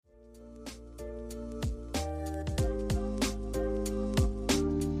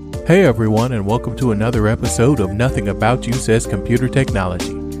Hey everyone, and welcome to another episode of Nothing About You Says Computer Technology,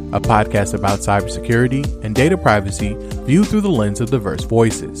 a podcast about cybersecurity and data privacy viewed through the lens of diverse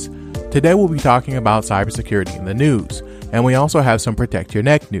voices. Today we'll be talking about cybersecurity in the news, and we also have some Protect Your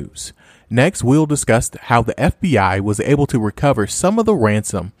Neck news. Next, we'll discuss how the FBI was able to recover some of the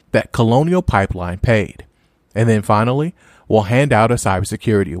ransom that Colonial Pipeline paid. And then finally, we'll hand out a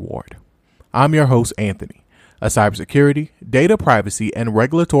cybersecurity award. I'm your host, Anthony, a cybersecurity, data privacy, and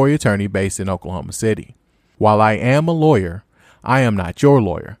regulatory attorney based in Oklahoma City. While I am a lawyer, I am not your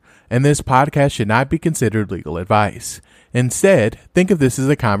lawyer, and this podcast should not be considered legal advice. Instead, think of this as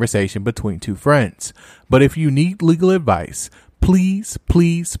a conversation between two friends. But if you need legal advice, please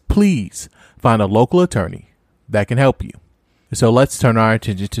find a local attorney that can help you. So let's turn our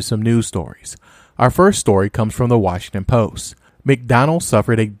attention to some news stories. Our first story comes from the Washington Post. McDonald's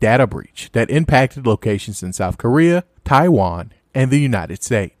suffered a data breach that impacted locations in South Korea, Taiwan, and the United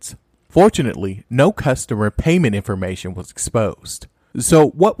States. Fortunately, no customer payment information was exposed. So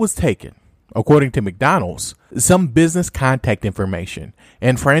what was taken? According to McDonald's, some business contact information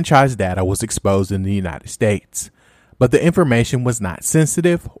and franchise data was exposed in the United States, but the information was not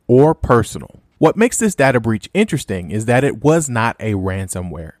sensitive or personal. What makes this data breach interesting is that it was not a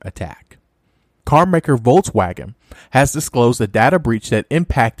ransomware attack. Car maker Volkswagen has disclosed a data breach that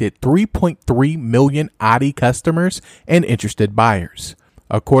impacted 3.3 million Audi customers and interested buyers.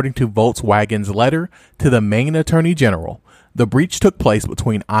 According to Volkswagen's letter to the Maine Attorney General, the breach took place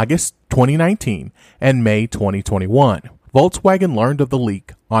between August 2019 and May 2021. Volkswagen learned of the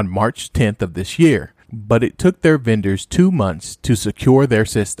leak on March 10th of this year, but it took their vendors 2 months to secure their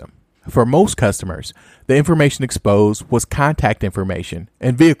system. For most customers, the information exposed was contact information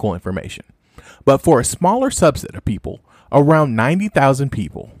and vehicle information. But for a smaller subset of people, around 90,000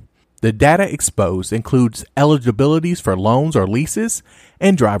 people, the data exposed includes eligibilities for loans or leases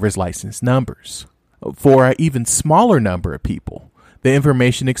and driver's license numbers. For an even smaller number of people, the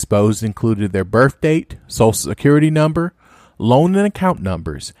information exposed included their birth date, social security number, loan and account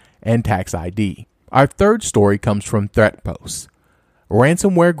numbers, and tax ID. Our third story comes from ThreatPost.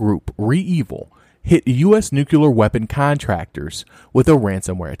 Ransomware group ReEvil hit U.S. nuclear weapon contractors with a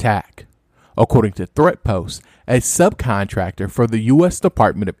ransomware attack. According to ThreatPost, a subcontractor for the U.S.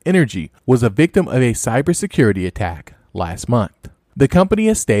 Department of Energy was a victim of a cybersecurity attack last month. The company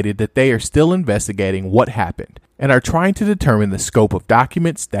has stated that they are still investigating what happened and are trying to determine the scope of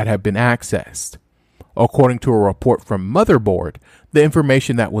documents that have been accessed. According to a report from Motherboard, the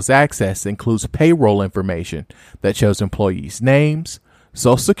information that was accessed includes payroll information that shows employees' names,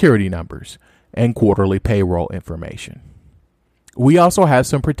 social security numbers, and quarterly payroll information. We also have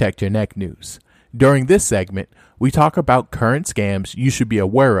some Protect Your Neck news. During this segment, we talk about current scams you should be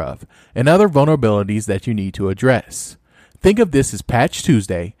aware of and other vulnerabilities that you need to address. Think of this as Patch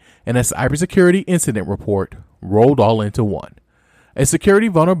Tuesday and a cybersecurity incident report rolled all into one. A security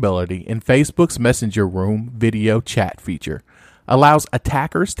vulnerability in Facebook's Messenger Room video chat feature allows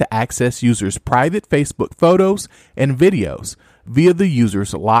attackers to access users' private Facebook photos and videos via the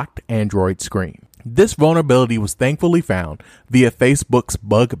user's locked Android screen. This vulnerability was thankfully found via Facebook's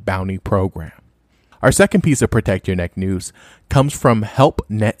bug bounty program. Our second piece of Protect Your Neck news comes from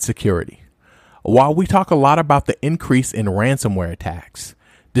HelpNet Security. While we talk a lot about the increase in ransomware attacks,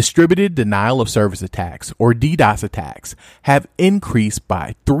 distributed denial of service attacks, or DDoS attacks, have increased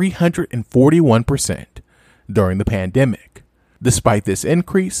by 341% during the pandemic. Despite this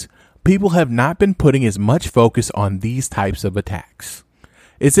increase, people have not been putting as much focus on these types of attacks.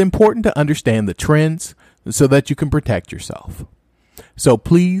 It's important to understand the trends so that you can protect yourself. So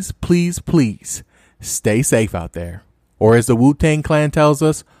please stay safe out there. Or as the Wu-Tang Clan tells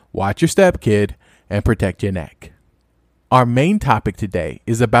us, watch your step, kid, and protect your neck. Our main topic today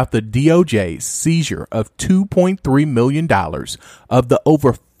is about the DOJ's seizure of $2.3 million of the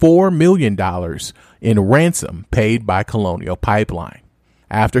over $4 million in ransom paid by Colonial Pipeline.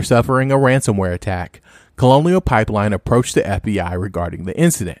 After suffering a ransomware attack, Colonial Pipeline approached the FBI regarding the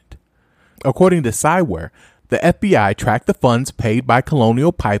incident. According to Cyware, the FBI tracked the funds paid by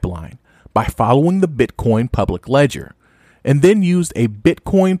Colonial Pipeline by following the Bitcoin public ledger, and then used a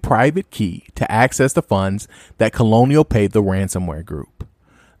Bitcoin private key to access the funds that Colonial paid the ransomware group.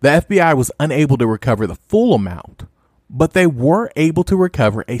 The FBI was unable to recover the full amount, but they were able to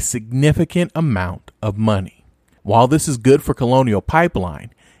recover a significant amount of money. While this is good for Colonial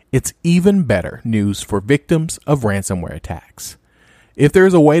Pipeline, it's even better news for victims of ransomware attacks. If there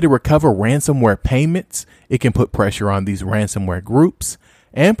is a way to recover ransomware payments, it can put pressure on these ransomware groups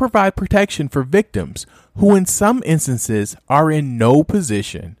and provide protection for victims who in some instances are in no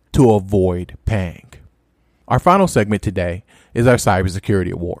position to avoid paying. Our final segment today is our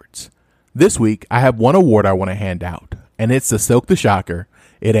Cybersecurity Awards. This week, I have one award I want to hand out, and it's the Silk the Shocker,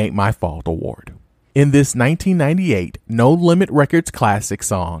 It Ain't My Fault Award. In this 1998 No Limit Records classic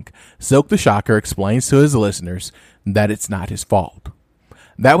song, Silk the Shocker explains to his listeners that it's not his fault.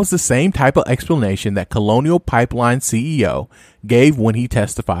 That was the same type of explanation that Colonial Pipeline CEO gave when he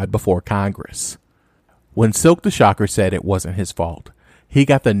testified before Congress. When Silk the Shocker said it wasn't his fault, he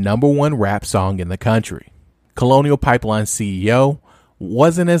got the #1 rap song in the country. Colonial Pipeline CEO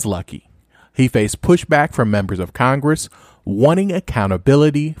wasn't as lucky. He faced pushback from members of Congress wanting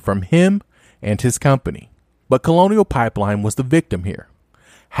accountability from him and his company. But Colonial Pipeline was the victim here.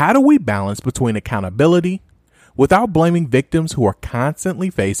 How do we balance between accountability without blaming victims who are constantly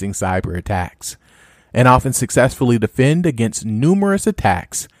facing cyber attacks and often successfully defend against numerous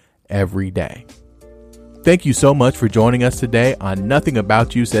attacks every day? Thank you so much for joining us today on Nothing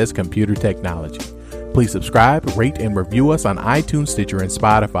About You Says Computer Technology. Please subscribe, rate, and review us on iTunes, Stitcher, and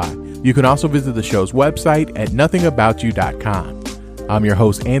Spotify. You can also visit the show's website at nothingaboutyou.com. I'm your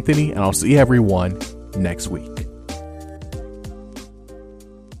host, Anthony, and I'll see everyone next week.